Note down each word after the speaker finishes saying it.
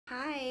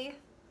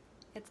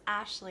it's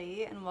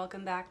Ashley, and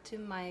welcome back to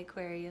my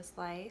Aquarius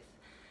life.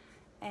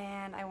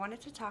 And I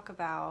wanted to talk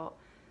about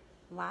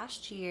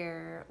last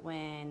year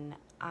when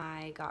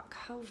I got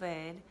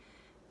COVID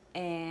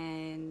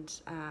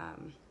and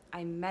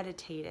I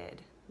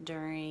meditated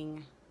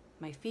during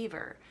my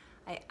fever.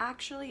 I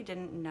actually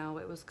didn't know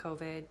it was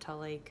COVID till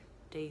like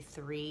day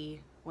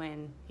 3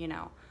 when,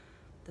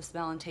 the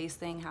smell and taste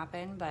thing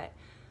happened, but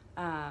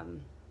I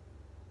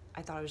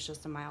thought it was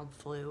just a mild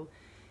flu.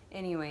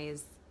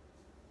 Anyways,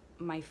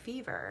 my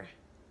fever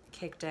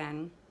kicked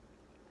in,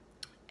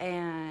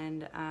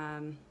 and I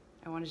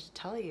wanted to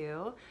tell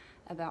you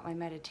about my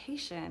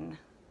meditation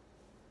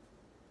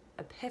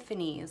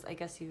epiphanies, I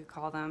guess you could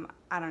call them.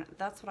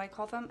 That's what I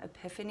call them,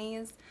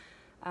 epiphanies,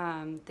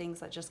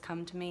 things that just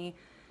come to me.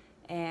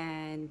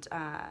 And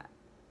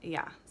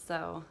yeah,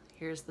 so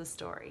here's the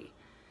story.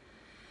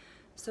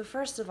 So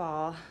first of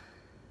all,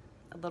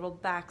 a little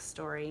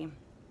backstory.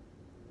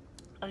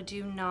 I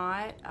do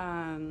not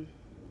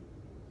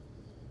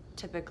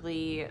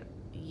typically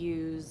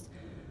use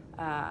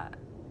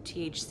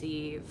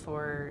THC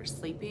for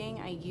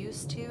sleeping. I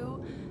used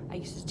to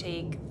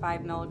take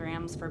 5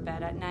 milligrams for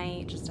bed at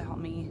night just to help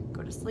me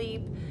go to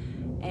sleep,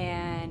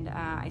 and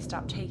I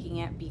stopped taking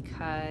it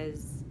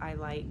because I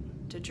like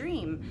to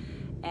dream,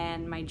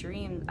 and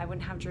I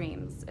wouldn't have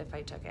dreams if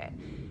I took it.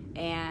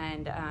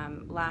 And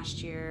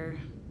last year,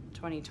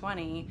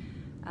 2020,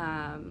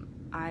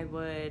 I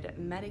would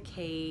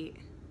medicate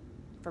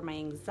for my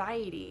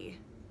anxiety,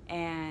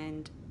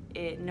 and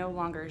it no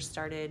longer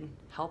started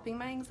helping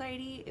my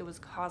anxiety, it was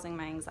causing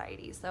my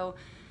anxiety. So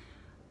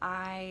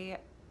I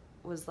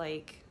was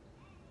like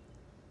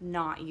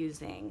not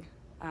using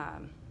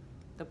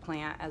the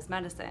plant as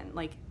medicine,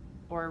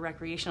 or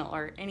recreational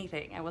or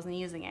anything. I wasn't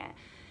using it.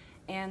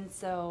 And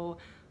so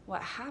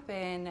what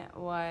happened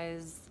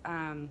was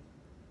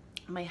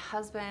my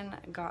husband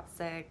got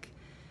sick,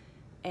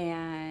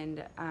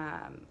 and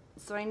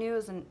so I knew it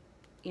was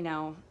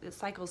it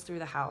cycles through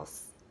the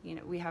house.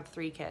 We have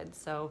 3 kids,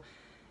 so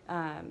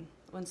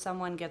when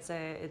someone gets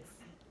it, it's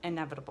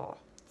inevitable.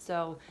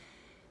 So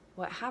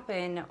what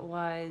happened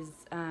was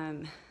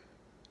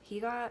he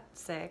got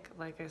sick,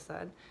 like I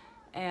said,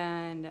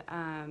 and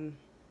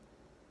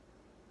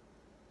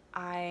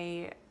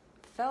I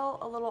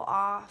felt a little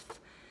off,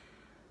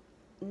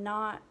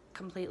 not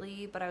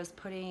completely, but I was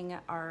putting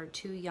our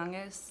 2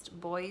 youngest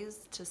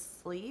boys to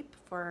sleep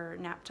for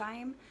nap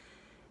time,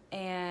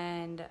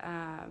 and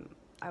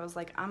I was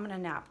like, I'm gonna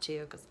nap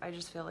too because I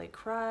just feel like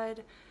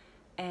crud.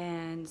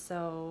 And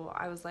so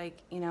I was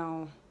like, I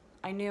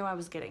knew I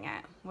was getting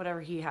it,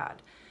 whatever he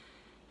had.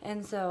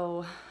 And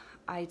so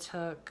I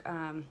took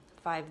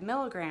 5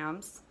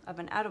 milligrams of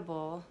an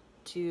edible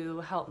to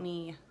help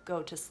me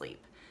go to sleep.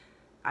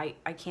 I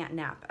can't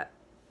nap.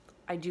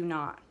 I do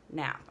not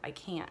nap. I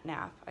can't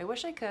nap. I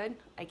wish I could.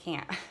 I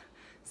can't.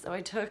 So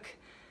I took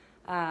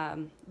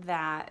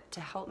that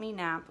to help me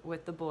nap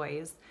with the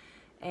boys.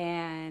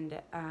 And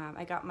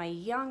I got my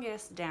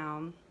youngest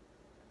down,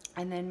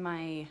 and then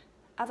my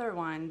other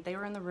one, they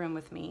were in the room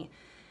with me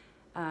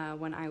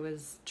when I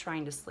was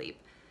trying to sleep.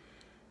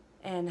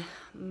 And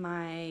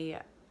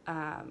my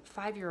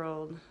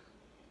 5-year-old,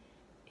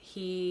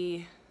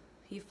 he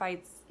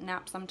fights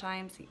naps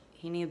sometimes.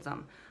 He needs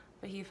them,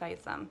 but he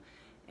fights them.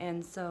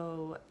 And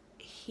so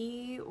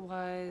he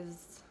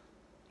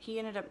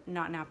ended up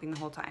not napping the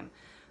whole time.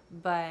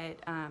 But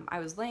I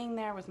was laying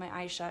there with my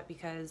eyes shut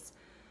because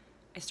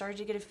I started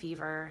to get a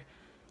fever,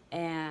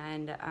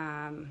 and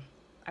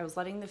I was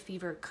letting the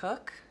fever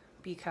cook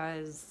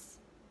because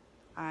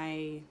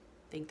I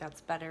think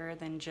that's better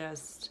than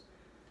just,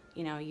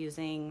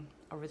 using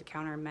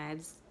over-the-counter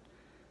meds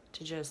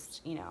to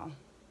just,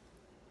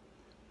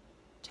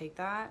 take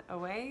that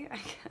away, I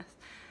guess.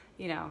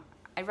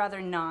 I'd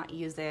rather not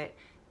use it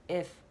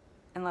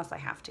unless I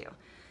have to.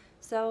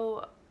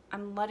 So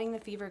I'm letting the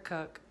fever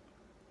cook,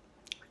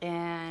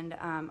 and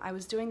I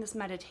was doing this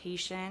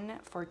meditation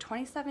for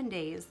 27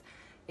 days.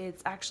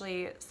 It's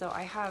actually, so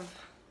I have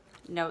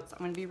notes I'm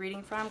going to be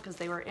reading from because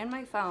they were in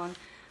my phone,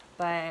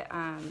 but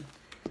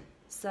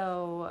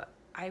so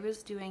I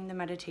was doing the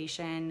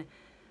meditation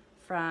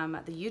from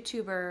the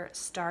YouTuber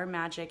Star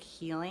Magic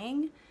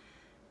Healing,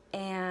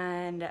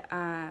 and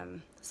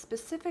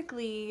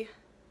specifically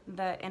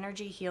the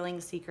energy healing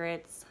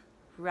secrets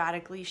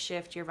radically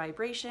shift your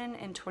vibration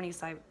in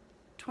 27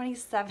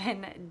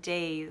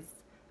 days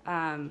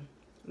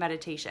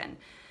meditation.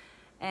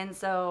 And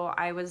so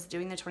I was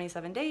doing the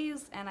 27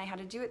 days, and I had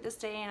to do it this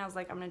day, and I was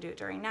like, I'm gonna do it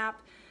during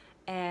nap.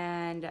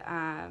 And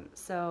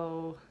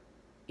so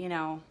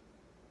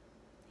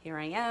here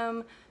I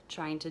am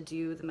trying to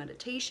do the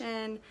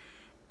meditation,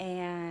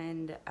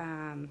 and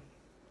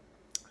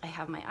I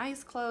have my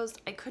eyes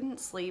closed. I couldn't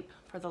sleep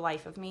for the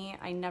life of me.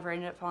 I never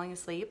ended up falling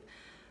asleep,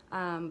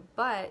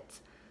 but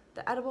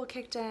the edible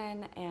kicked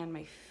in, and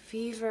my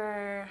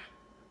fever,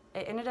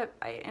 I ended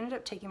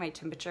up taking my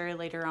temperature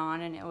later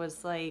on, and it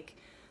was like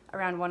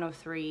around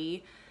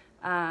 103.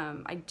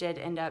 I did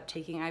end up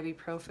taking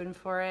ibuprofen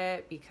for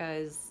it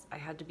because I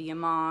had to be a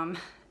mom,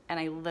 and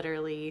I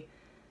literally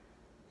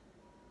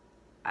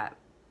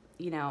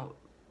you know,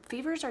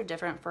 fevers are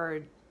different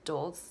for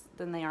adults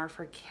than they are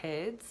for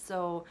kids.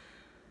 So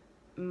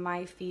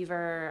my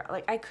fever,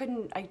 like I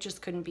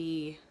just couldn't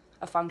be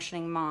a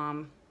functioning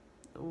mom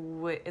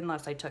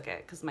unless I took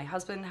it, because my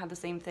husband had the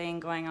same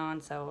thing going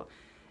on. So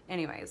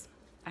anyways,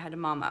 I had to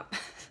mom up.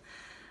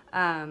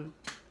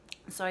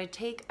 So I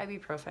take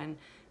ibuprofen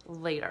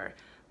later,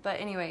 but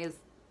anyways,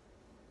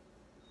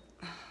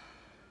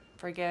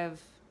 forgive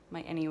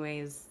my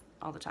anyways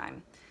all the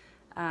time.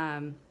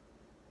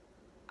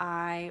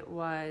 I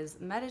was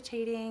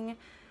meditating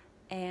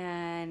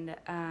and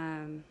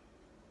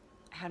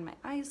had my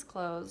eyes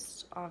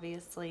closed,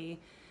 obviously,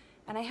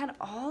 and I had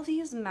all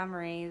these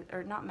memories,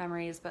 or not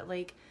memories, but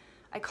like,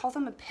 I call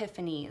them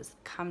epiphanies,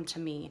 come to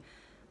me.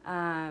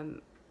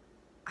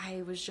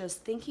 I was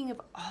just thinking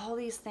of all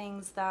these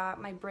things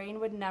that my brain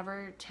would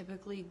never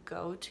typically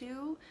go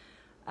to.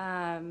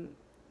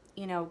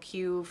 You know,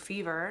 cue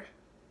fever.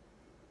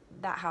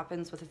 That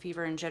happens with a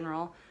fever in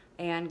general.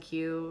 And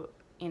cue,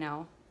 you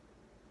know,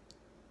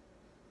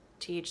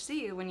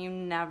 THC when you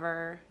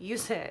never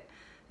use it,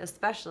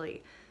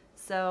 especially.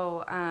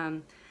 So,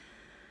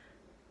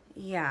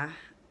 yeah,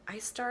 I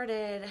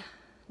started,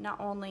 not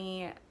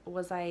only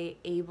was I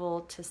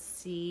able to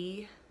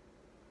see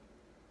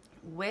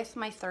with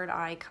my third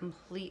eye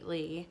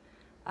completely,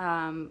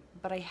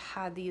 but I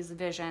had these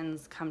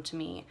visions come to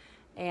me,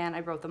 and I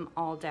wrote them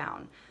all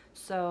down.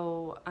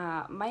 So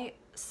my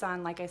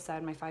son, like I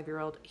said, my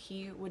 5-year-old,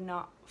 he would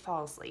not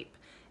fall asleep.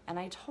 And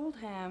I told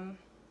him,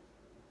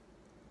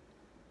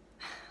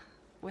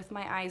 with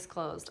my eyes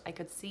closed, I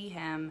could see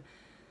him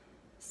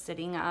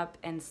sitting up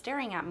and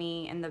staring at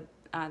me, and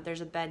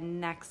there's a bed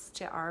next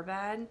to our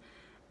bed,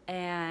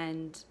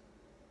 and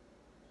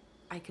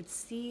I could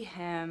see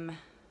him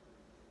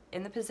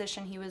in the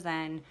position he was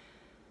in,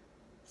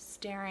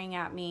 staring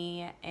at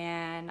me,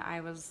 and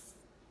it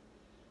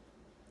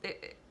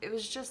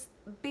was just,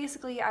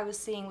 basically I was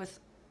seeing with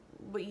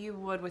what you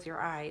would with your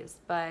eyes,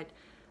 but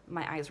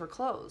my eyes were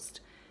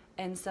closed.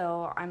 And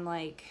so I'm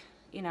like,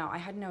 you know, I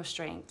had no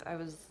strength. I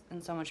was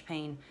in so much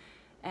pain,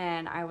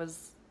 and I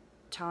was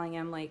telling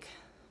him, like,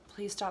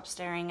 please stop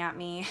staring at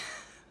me.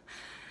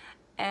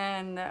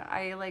 And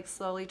I like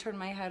slowly turn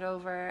my head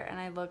over and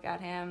I look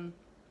at him,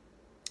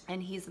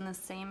 and he's in the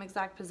same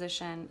exact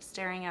position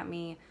staring at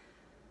me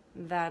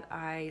that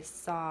I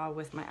saw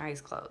with my eyes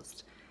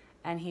closed.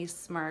 And he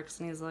smirks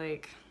and he's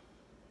like,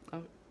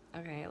 oh,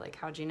 okay, like,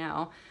 how'd you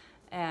know?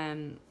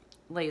 And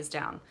lays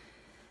down.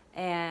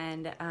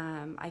 And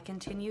I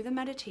continue the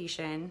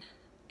meditation,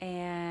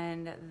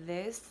 and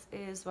this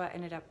is what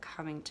ended up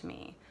coming to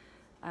me.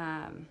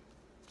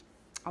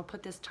 I'll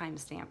put this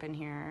timestamp in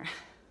here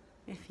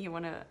if you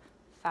want to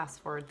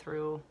fast forward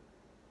through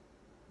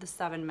the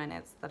 7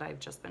 minutes that I've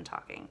just been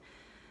talking.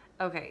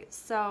 Okay,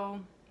 so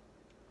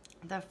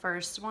the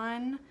first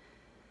one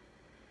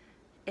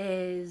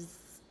is,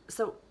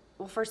 well,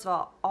 first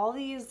of all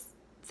these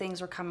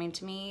things were coming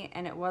to me,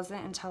 and it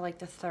wasn't until like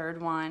the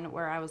third one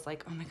where I was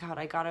like, oh my God,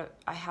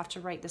 I have to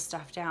write this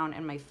stuff down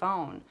in my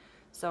phone.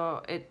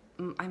 So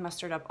I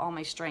mustered up all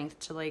my strength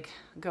to like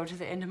go to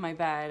the end of my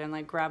bed and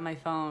like grab my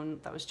phone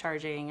that was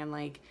charging and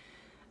like,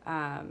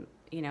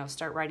 you know,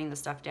 start writing the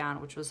stuff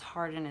down, which was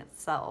hard in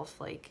itself.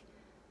 Like,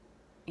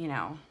 you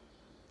know,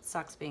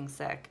 sucks being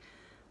sick.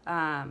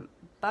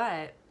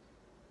 But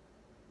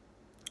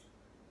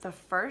the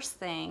first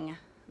thing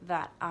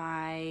that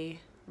I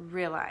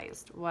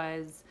realized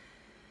was,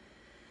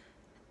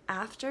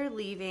 after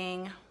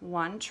leaving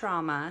one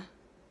trauma,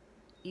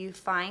 you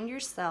find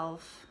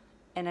yourself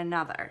in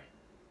another.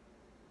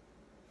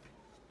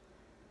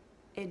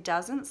 It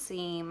doesn't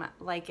seem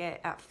like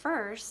it at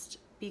first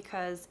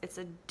because it's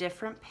a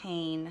different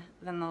pain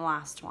than the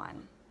last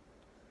one.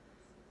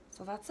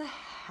 So that's a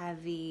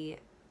heavy,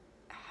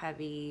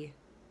 heavy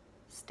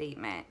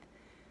statement.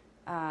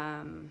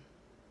 I'll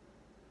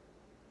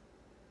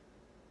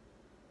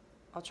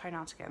try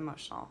not to get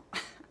emotional.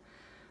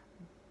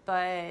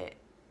 But,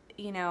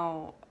 you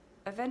know,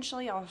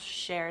 eventually I'll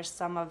share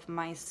some of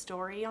my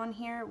story on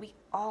here. We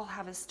all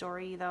have a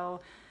story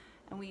though,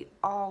 and we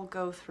all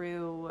go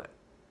through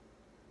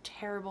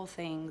terrible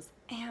things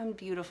and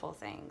beautiful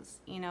things.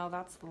 You know,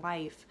 that's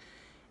life.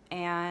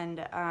 And,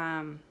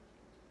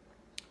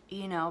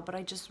 you know, but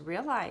I just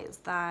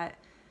realized that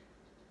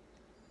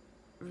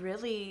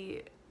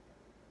really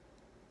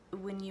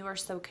when you are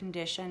so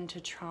conditioned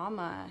to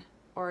trauma,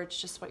 or it's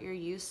just what you're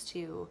used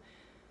to,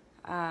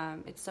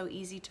 it's so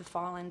easy to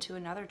fall into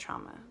another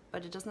trauma,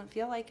 but it doesn't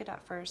feel like it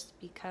at first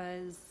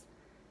because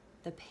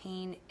the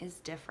pain is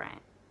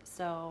different.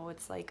 So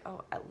it's like,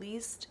 oh, at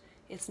least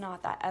it's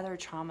not that other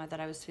trauma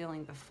that I was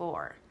feeling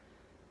before.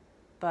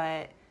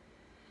 But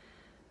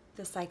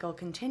the cycle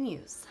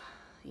continues.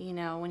 You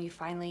know, when you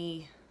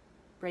finally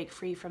break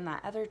free from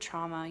that other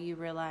trauma, you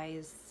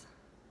realize,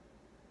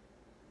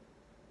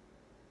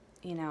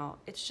 you know,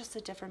 it's just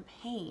a different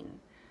pain.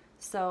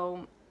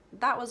 So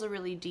that was a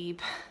really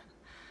deep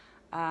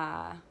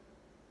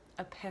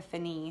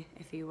epiphany,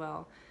 if you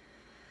will.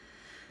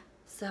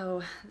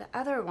 So the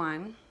other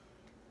one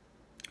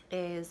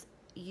is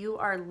you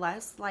are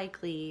less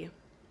likely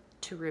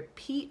to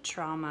repeat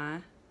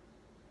trauma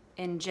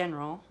in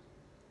general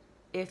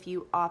if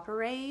you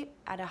operate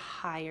at a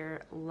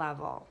higher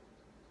level.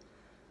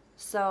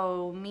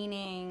 So,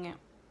 meaning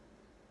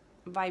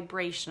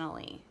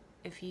vibrationally,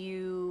 if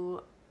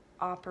you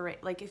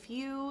operate, like if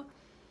you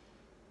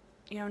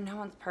know, no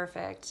one's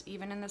perfect,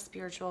 even in the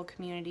spiritual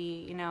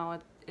community, you know,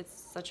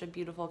 it's such a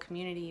beautiful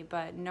community,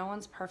 but no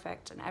one's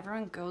perfect and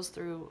everyone goes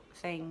through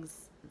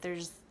things.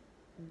 There's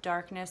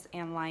darkness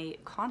and light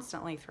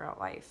constantly throughout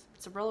life.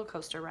 It's a roller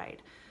coaster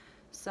ride.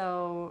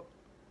 So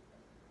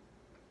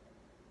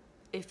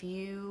if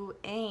you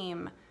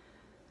aim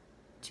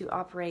to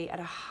operate at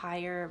a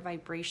higher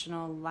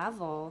vibrational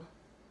level,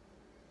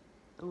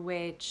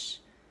 which,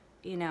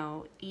 you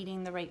know,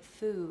 eating the right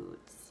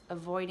foods,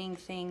 avoiding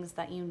things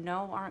that you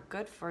know aren't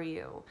good for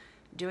you,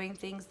 doing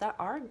things that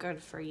are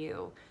good for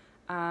you,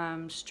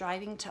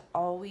 striving to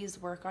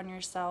always work on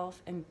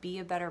yourself and be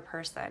a better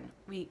person.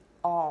 We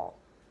all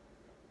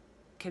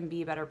can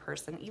be a better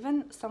person.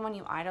 Even someone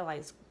you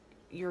idolize,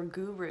 your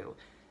guru,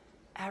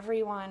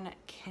 everyone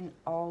can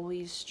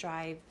always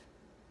strive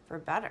for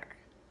better.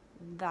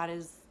 That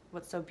is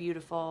what's so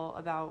beautiful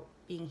about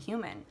being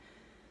human.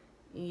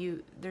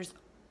 There's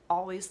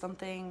always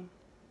something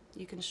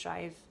you can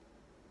strive,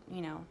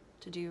 you know,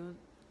 to do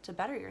to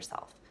better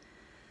yourself.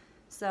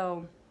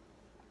 So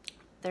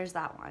there's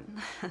that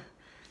one.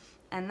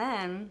 And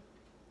then,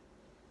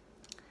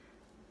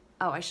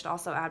 I should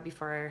also add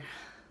before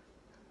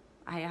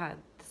I add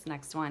this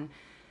next one,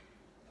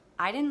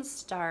 I didn't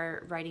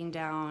start writing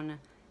down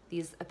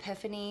these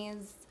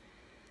epiphanies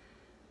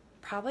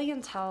probably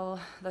until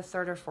the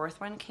third or fourth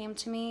one came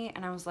to me,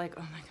 and I was like,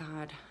 oh my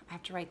God, I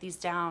have to write these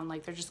down.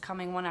 Like, they're just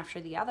coming one after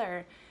the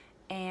other.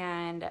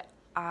 And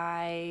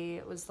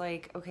I was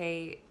like,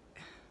 okay,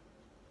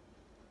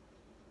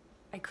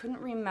 I couldn't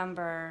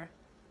remember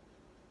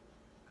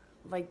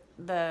like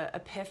the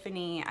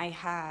epiphany I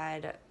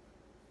had,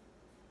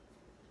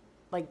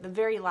 like the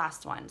very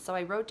last one. So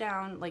I wrote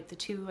down like the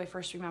two I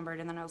first remembered,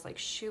 and then I was like,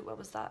 shoot, what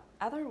was that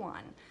other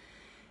one?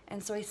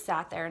 And so I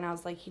sat there and I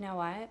was like, you know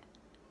what?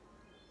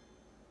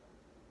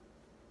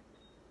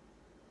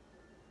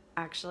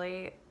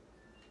 Actually,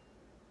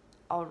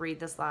 I'll read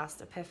this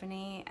last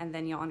epiphany and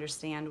then you'll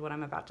understand what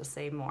I'm about to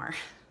say more.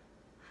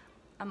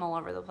 I'm all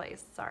over the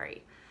place,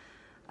 sorry.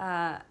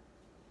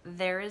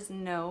 There is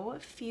no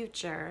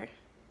future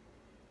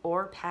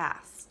or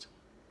past.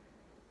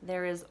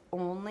 There is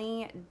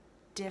only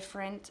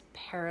different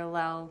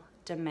parallel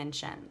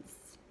dimensions.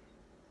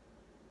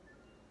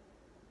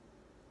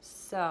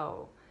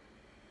 So,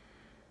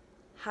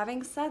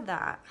 having said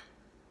that,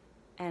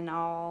 and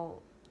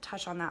I'll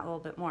touch on that a little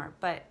bit more,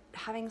 but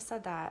having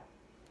said that,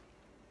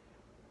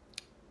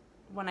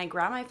 when I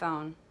grabbed my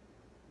phone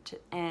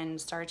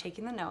and started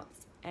taking the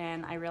notes,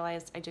 and I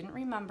realized I didn't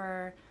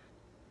remember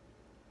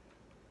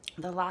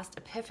the last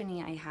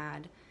epiphany I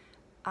had,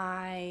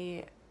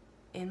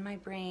 in my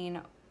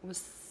brain, was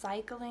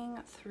cycling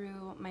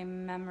through my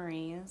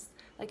memories.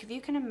 Like, if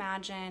you can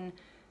imagine,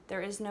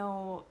 there is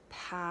no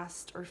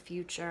past or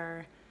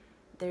future.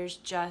 There's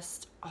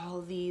just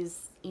all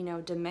these, you know,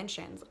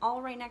 dimensions,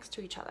 all right next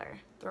to each other.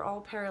 They're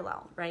all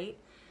parallel, right?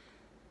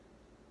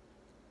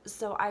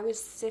 So I was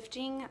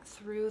sifting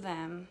through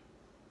them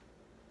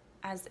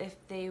as if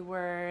they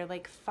were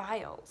like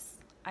files.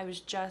 I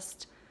was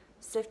just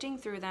sifting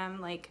through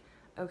them like,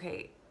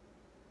 okay,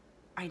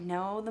 I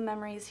know the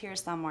memory's here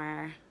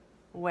somewhere.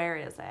 Where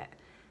is it?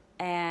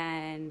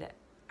 And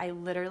I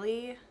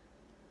literally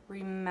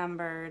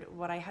remembered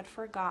what I had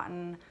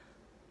forgotten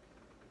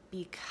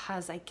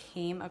because I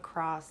came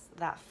across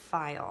that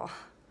file.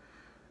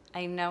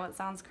 I know it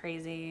sounds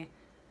crazy,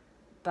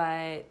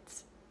 but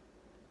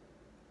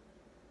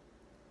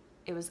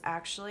it was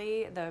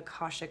actually the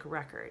Akashic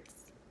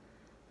records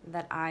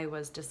that I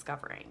was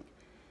discovering.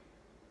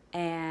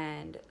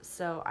 And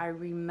so I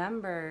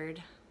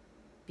remembered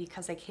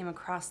because I came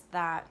across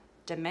that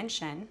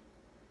dimension,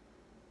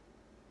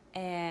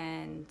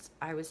 and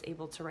I was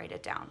able to write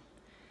it down.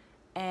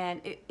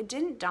 And it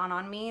didn't dawn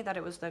on me that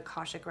it was the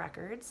Akashic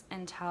records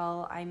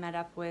until I met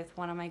up with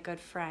one of my good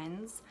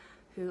friends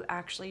who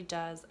actually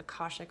does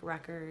Akashic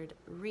record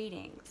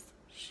readings.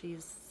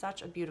 She's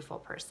such a beautiful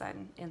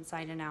person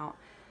inside and out.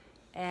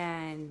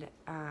 And,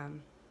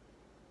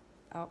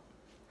 oh,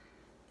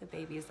 the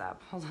baby's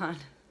up. Hold on.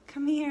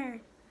 Come here.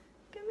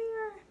 Come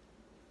here.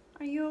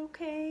 Are you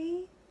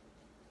okay?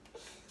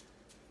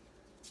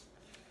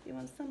 You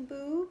want some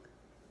boob?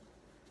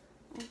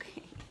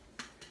 Okay.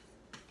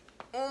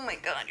 Oh my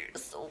God,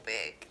 you're so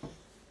big.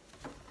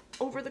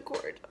 Over the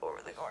cord,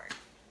 over the cord.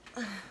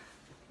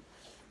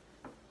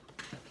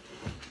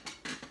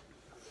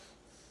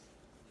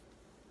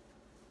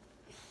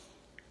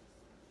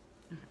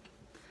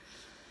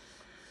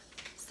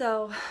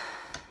 So,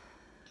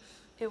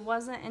 it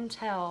wasn't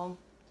until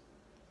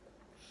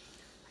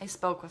I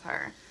spoke with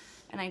her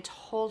and I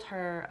told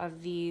her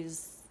of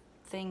these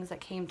things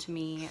that came to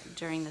me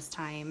during this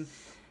time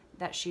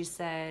that she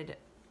said,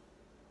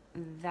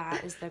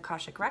 that is the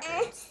Akashic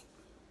records.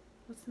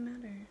 What's the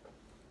matter?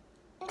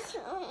 You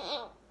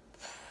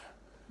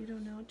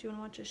don't know? Do you want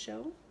to watch a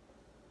show?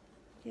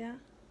 Yeah?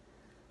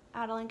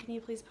 Adeline, can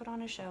you please put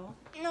on a show?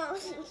 No.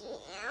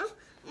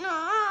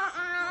 No.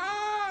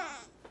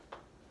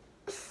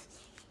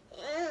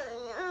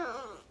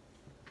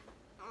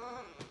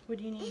 What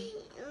do you need?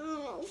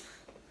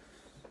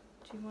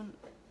 Do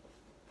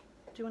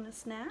you want a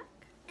snack?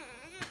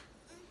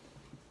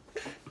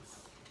 Do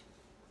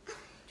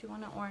you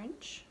want an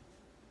orange?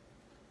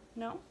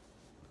 No?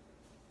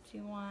 Do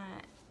you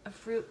want a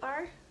fruit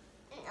bar?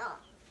 No.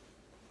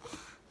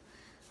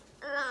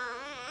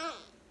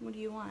 What do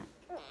you want?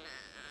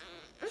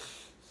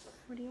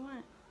 What do you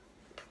want?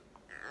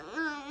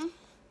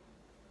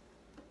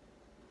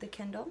 The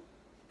Kindle?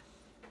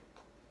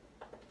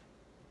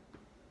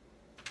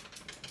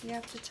 You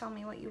have to tell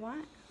me what you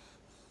want.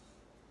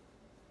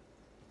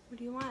 What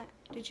do you want?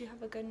 Did you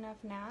have a good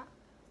enough nap?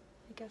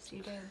 I guess you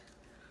did.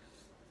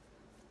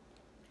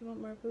 Do you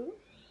want more food?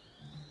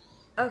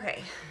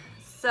 Okay,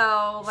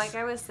 so like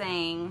I was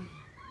saying,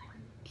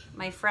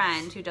 my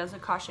friend who does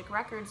Akashic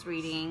Records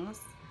readings,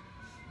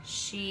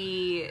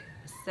 she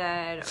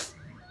said,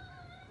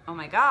 oh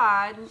my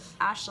God,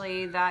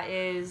 Ashley, that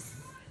is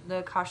the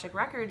Akashic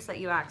Records that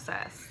you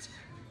accessed.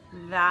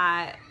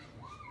 That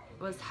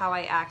was how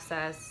I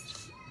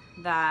accessed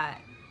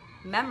that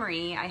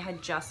memory I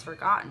had just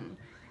forgotten.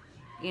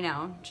 You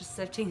know, just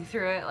sifting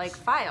through it like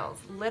files,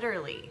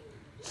 literally.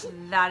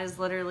 That is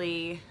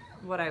literally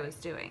what I was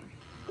doing.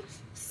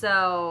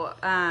 So,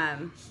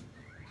 and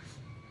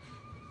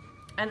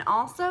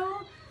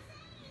also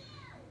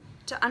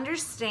to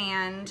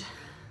understand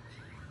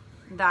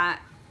that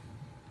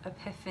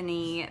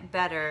epiphany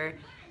better,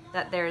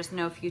 that there's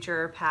no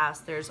future or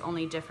past, there's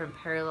only different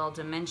parallel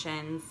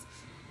dimensions,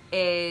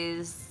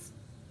 is,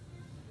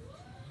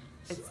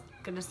 it's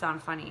gonna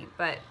sound funny,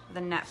 but the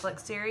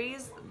Netflix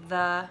series,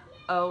 The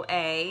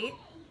OA,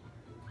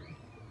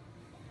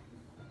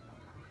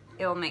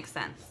 it will make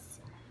sense.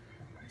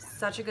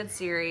 Such a good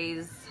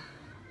series.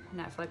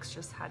 Netflix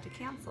just had to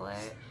cancel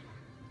it.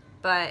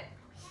 But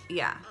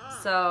yeah,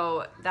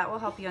 so that will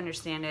help you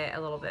understand it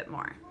a little bit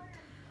more.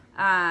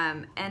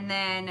 And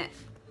then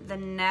the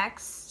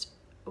next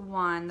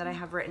one that I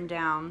have written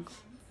down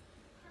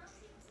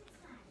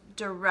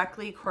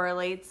directly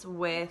correlates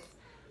with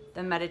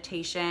the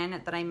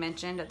meditation that I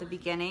mentioned at the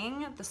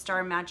beginning, the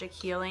Star Magic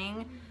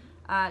Healing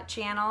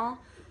channel.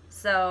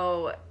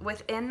 So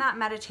within that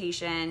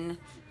meditation,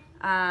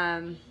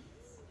 I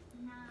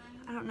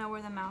don't know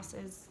where the mouse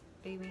is,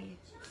 baby.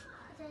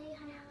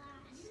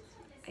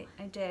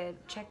 I did.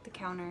 Check the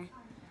counter.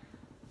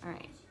 All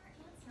right.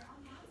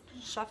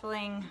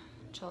 Shuffling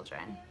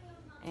children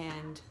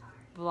and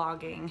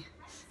vlogging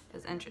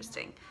is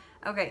interesting.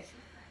 Okay.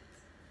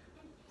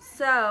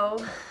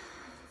 So,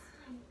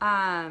 you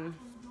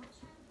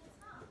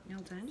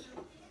all done?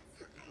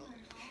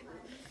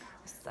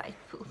 Side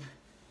poop.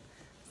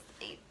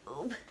 Side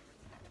poop.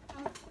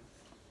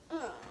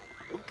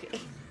 Okay.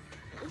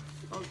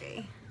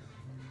 Okay.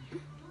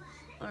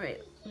 All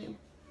right.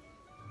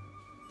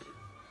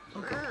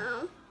 Okay.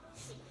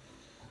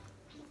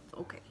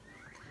 Okay.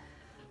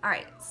 All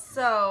right.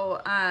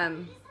 So,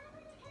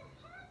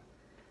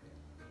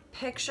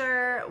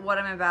 picture what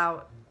I'm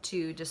about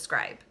to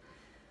describe.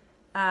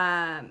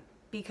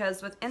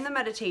 Because within the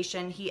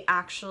meditation, he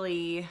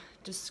actually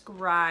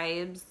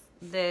describes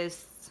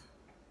this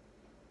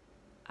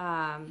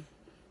I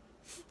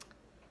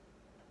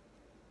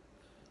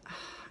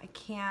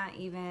can't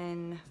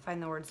even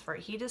find the words for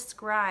it. He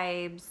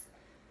describes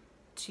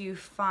to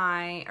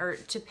find, or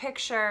to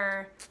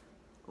picture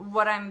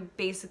what I'm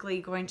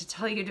basically going to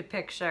tell you to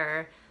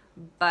picture,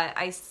 but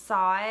I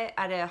saw it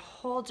at a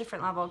whole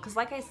different level. Because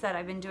like I said,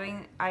 I've been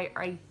doing,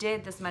 I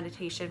did this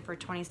meditation for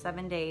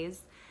 27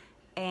 days,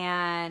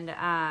 and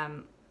I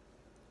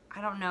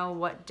don't know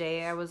what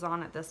day I was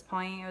on at this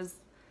point. It was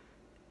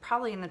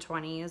probably in the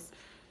 20s,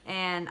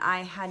 and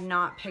I had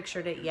not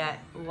pictured it yet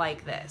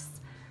like this.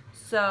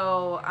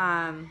 So,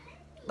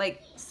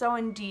 like, so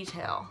in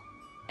detail.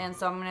 And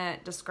so I'm going to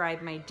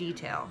describe my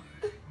detail.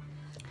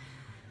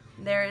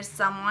 There is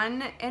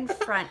someone in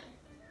front.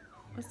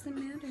 What's the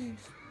matter?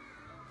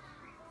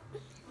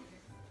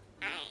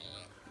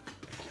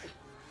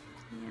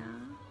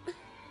 Yeah.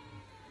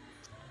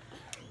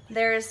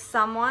 There is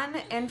someone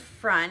in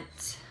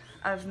front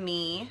of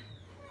me,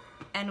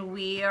 and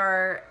we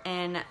are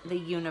in the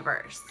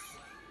universe.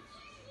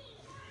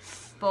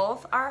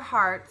 Both our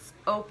hearts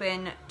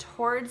open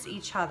towards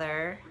each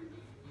other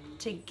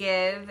to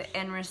give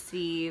and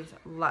receive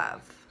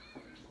love.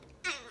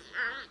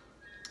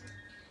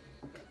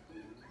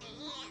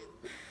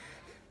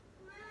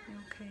 You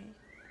okay?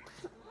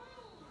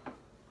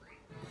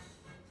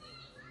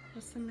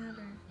 What's the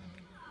matter?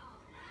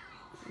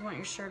 You want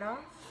your shirt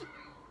off?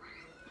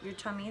 Your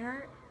tummy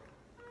hurt?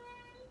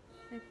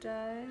 It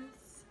does.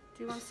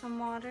 Do you want some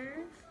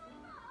water?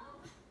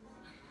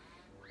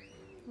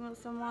 You want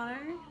some water?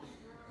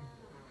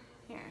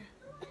 Here.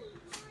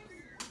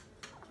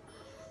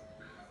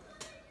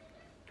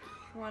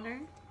 Water?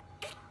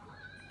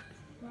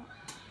 No.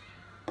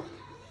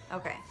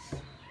 Okay.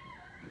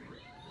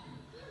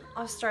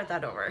 I'll start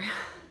that over.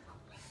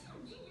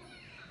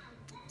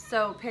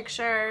 So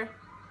picture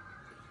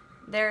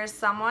there is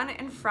someone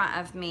in front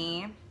of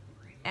me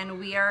and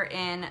we are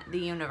in the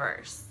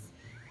universe.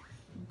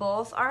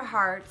 Both our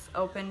hearts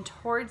open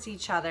towards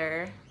each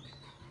other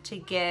to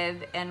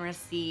give and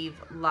receive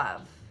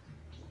love.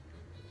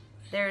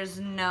 There is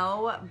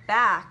no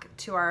back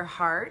to our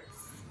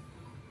hearts.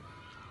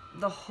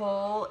 The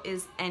whole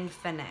is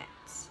infinite,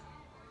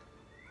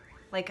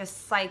 like a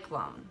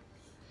cyclone,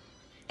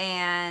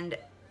 and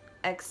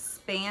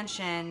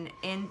expansion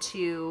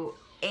into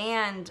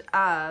and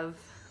of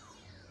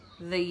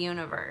the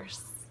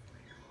universe.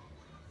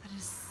 That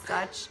is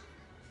such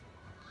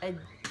a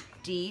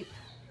deep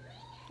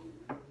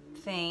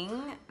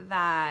thing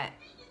that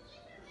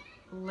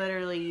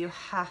literally you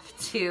have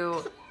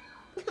to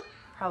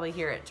probably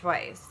hear it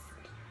twice.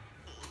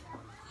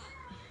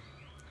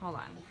 Hold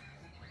on.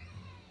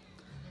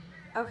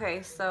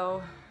 Okay,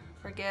 so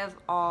forgive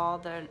all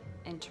the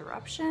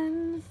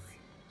interruptions.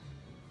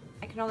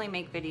 I can only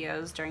make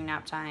videos during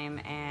nap time,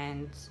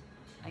 and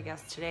I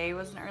guess today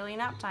was an early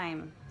nap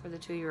time for the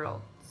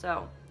 2-year-old.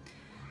 So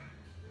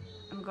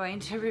I'm going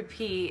to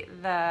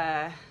repeat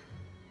the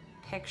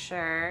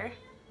picture,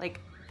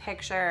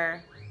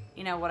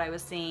 you know, what I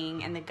was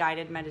seeing in the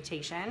guided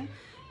meditation,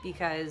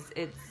 because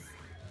it's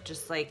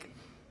just like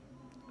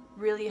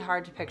really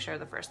hard to picture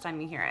the first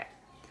time you hear it.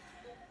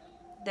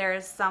 There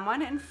is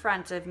someone in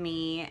front of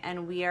me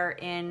and we are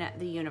in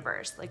the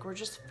universe. Like we're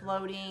just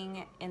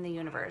floating in the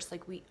universe.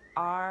 Like we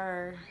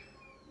are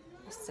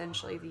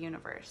essentially the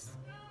universe.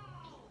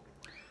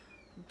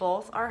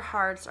 Both our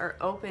hearts are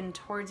open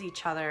towards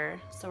each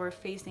other, so we're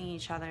facing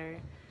each other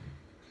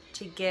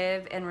to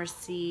give and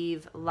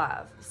receive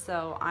love.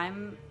 So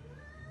I'm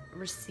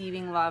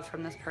receiving love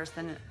from this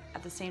person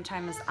at the same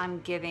time as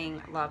I'm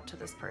giving love to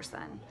this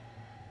person.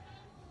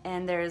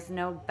 And there's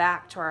no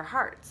back to our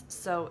hearts.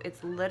 So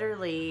it's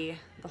literally,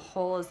 the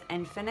whole is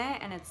infinite,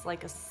 and it's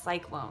like a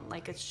cyclone.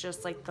 Like it's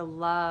just like the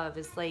love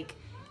is like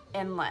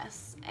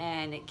endless,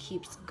 and it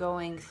keeps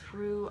going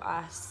through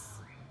us,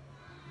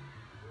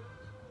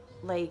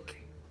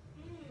 like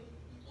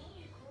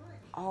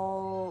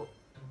all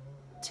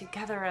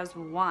together as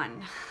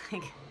one.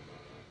 Like,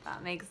 if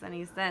that makes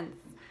any sense.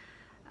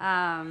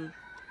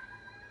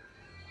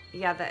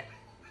 Yeah, that,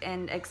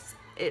 and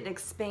it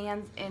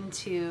expands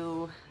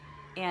into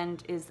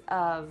and is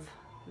of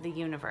the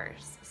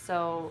universe.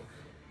 So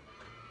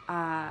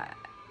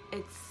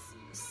it's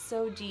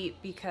so deep,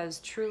 because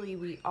truly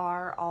we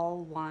are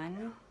all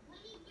one.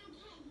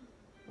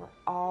 We're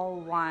all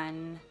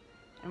one,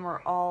 and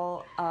we're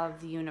all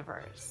of the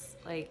universe.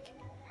 Like,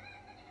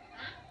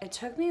 it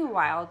took me a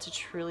while to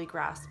truly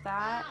grasp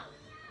that.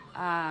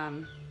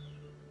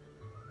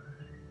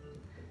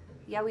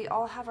 Yeah, we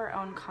all have our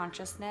own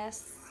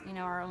consciousness, you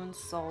know, our own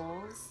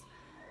souls,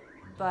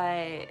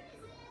 but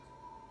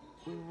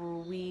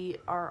we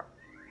are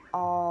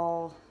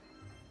all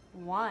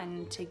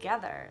one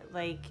together.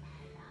 Like,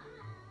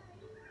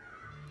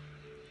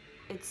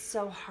 it's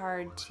so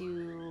hard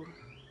to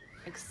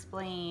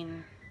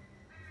explain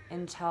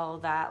until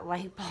that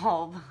light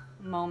bulb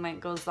moment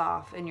goes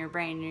off in your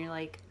brain and you're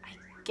like, I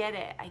get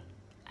it. I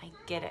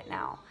get it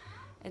now.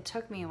 It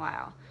took me a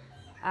while.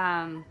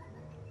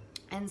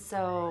 And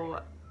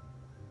so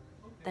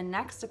the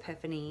next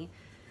epiphany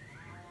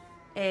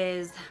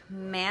is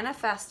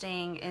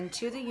manifesting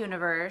into the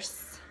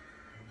universe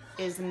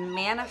is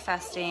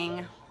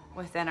manifesting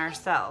within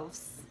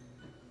ourselves.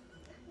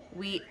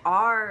 We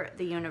are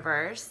the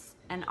universe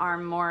and are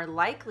more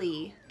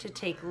likely to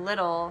take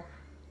little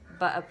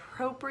but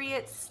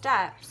appropriate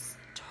steps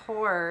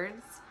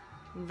towards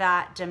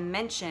that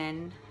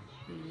dimension,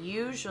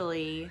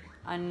 usually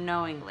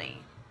unknowingly.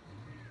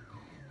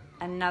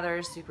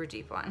 Another super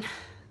deep one.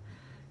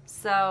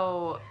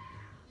 So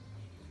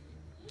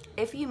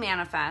if you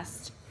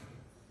manifest,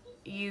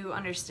 you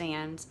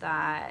understand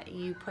that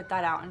you put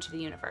that out into the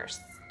universe,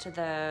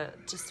 to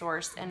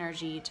source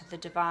energy, to the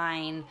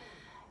divine.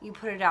 You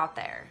put it out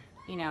there,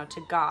 you know,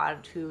 to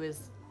God, who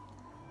is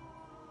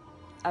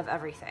of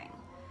everything.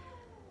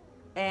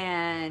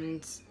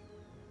 And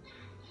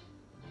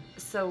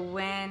so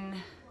when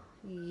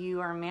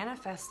you are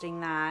manifesting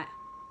that,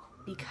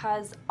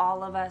 because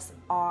all of us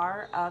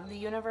are of the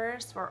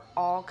universe, we're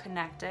all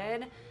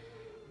connected,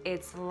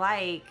 it's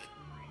like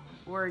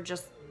we're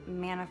just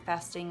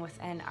manifesting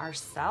within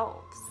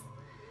ourselves.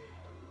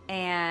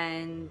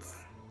 And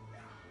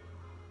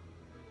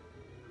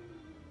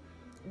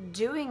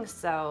doing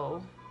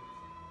so,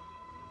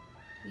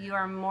 you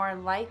are more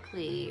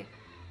likely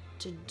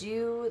to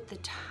do the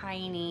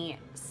tiny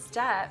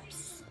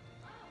steps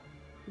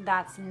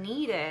that's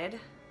needed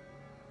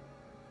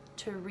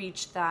to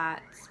reach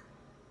that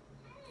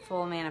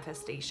full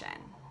manifestation.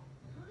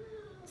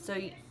 So,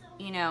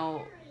 you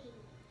know,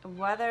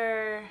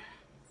 whether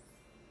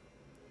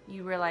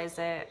you realize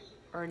it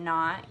or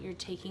not, you're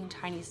taking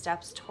tiny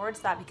steps towards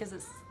that, because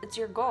it's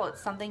your goal.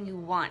 It's something you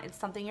want. It's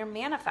something you're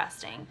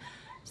manifesting.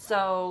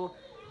 So,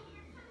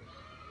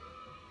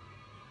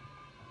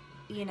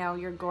 you know,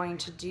 you're going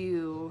to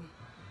do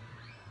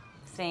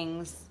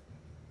things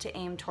to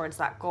aim towards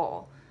that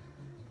goal.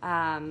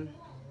 And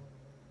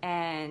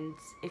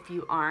if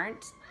you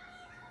aren't,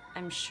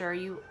 I'm sure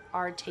you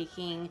are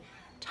taking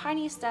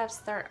tiny steps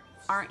that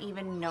aren't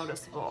even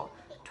noticeable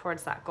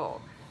towards that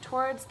goal,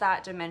 towards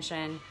that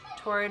dimension,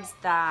 towards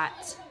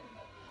that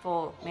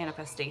full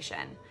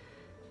manifestation.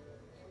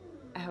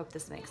 I hope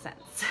this makes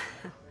sense.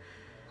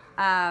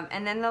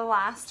 And then the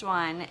last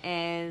one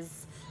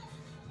is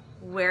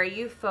where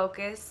you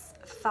focus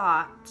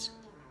thought,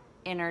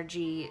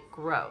 energy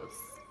grows.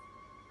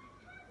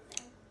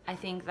 I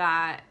think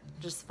that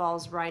just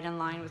falls right in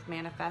line with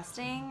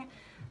manifesting.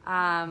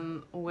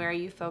 Where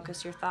you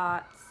focus your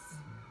thoughts,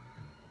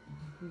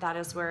 that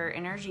is where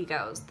energy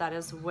goes. That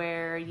is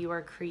where you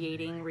are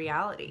creating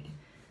reality.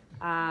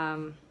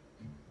 Yeah,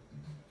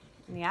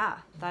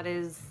 that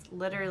is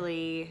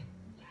literally,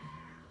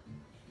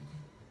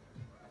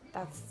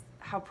 that's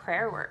how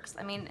prayer works.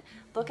 I mean,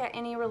 look at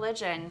any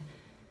religion.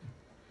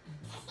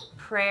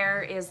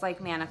 Prayer is like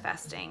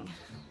manifesting,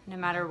 no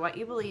matter what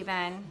you believe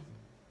in.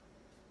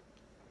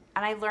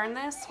 And I learned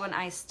this when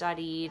I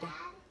studied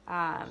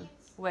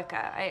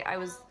Wicca. I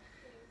was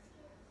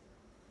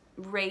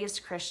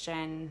raised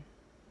Christian,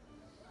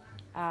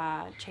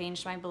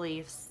 changed my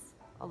beliefs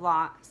a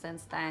lot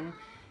since then.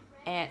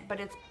 But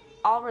it's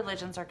all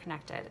religions are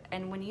connected.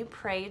 And when you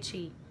pray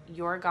to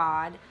your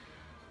God,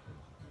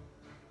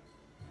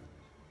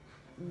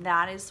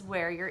 that is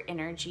where your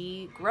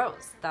energy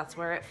grows. That's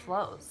where it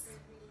flows.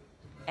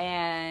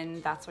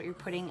 And that's what you're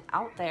putting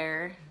out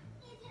there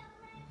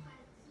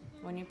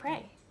when you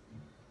pray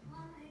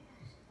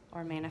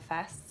or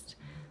manifest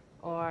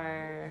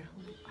or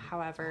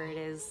however it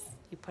is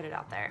you put it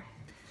out there.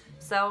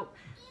 So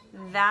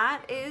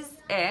that is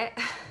it.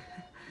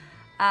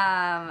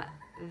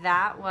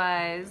 That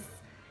was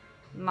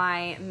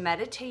my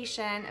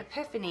meditation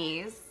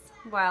epiphanies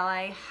while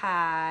I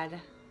had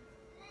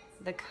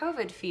the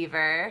COVID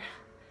fever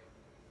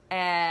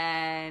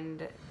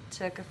and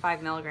took a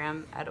 5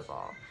 milligram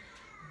edible.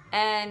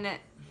 And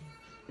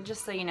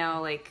just so you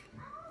know, like,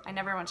 I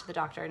never went to the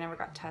doctor. I never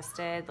got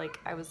tested. Like,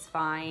 I was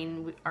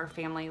fine. Our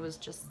family was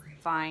just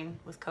fine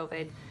with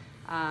COVID.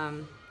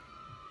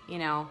 You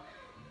know,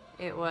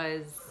 it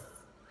was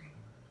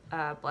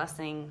a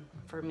blessing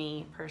for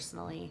me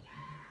personally.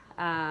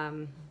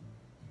 And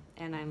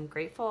I'm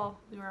grateful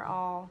we were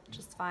all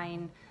just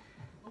fine.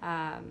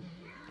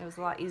 It was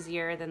a lot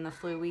easier than the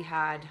flu we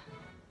had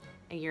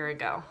a year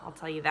ago, I'll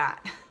tell you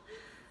that.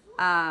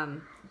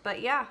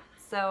 But yeah,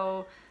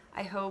 so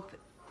I hope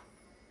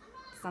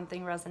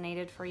something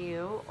resonated for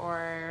you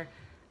or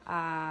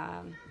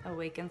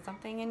awakened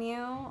something in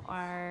you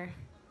or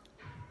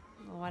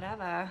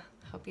whatever.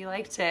 Hope you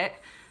liked it.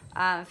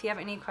 If you have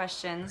any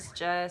questions,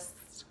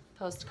 just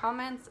post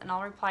comments and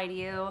I'll reply to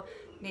you.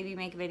 Maybe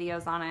make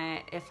videos on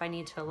it if I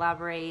need to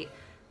elaborate.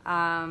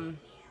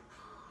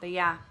 But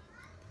yeah,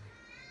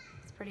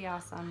 it's pretty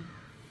awesome.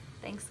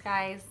 Thanks,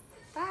 guys.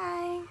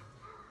 Bye.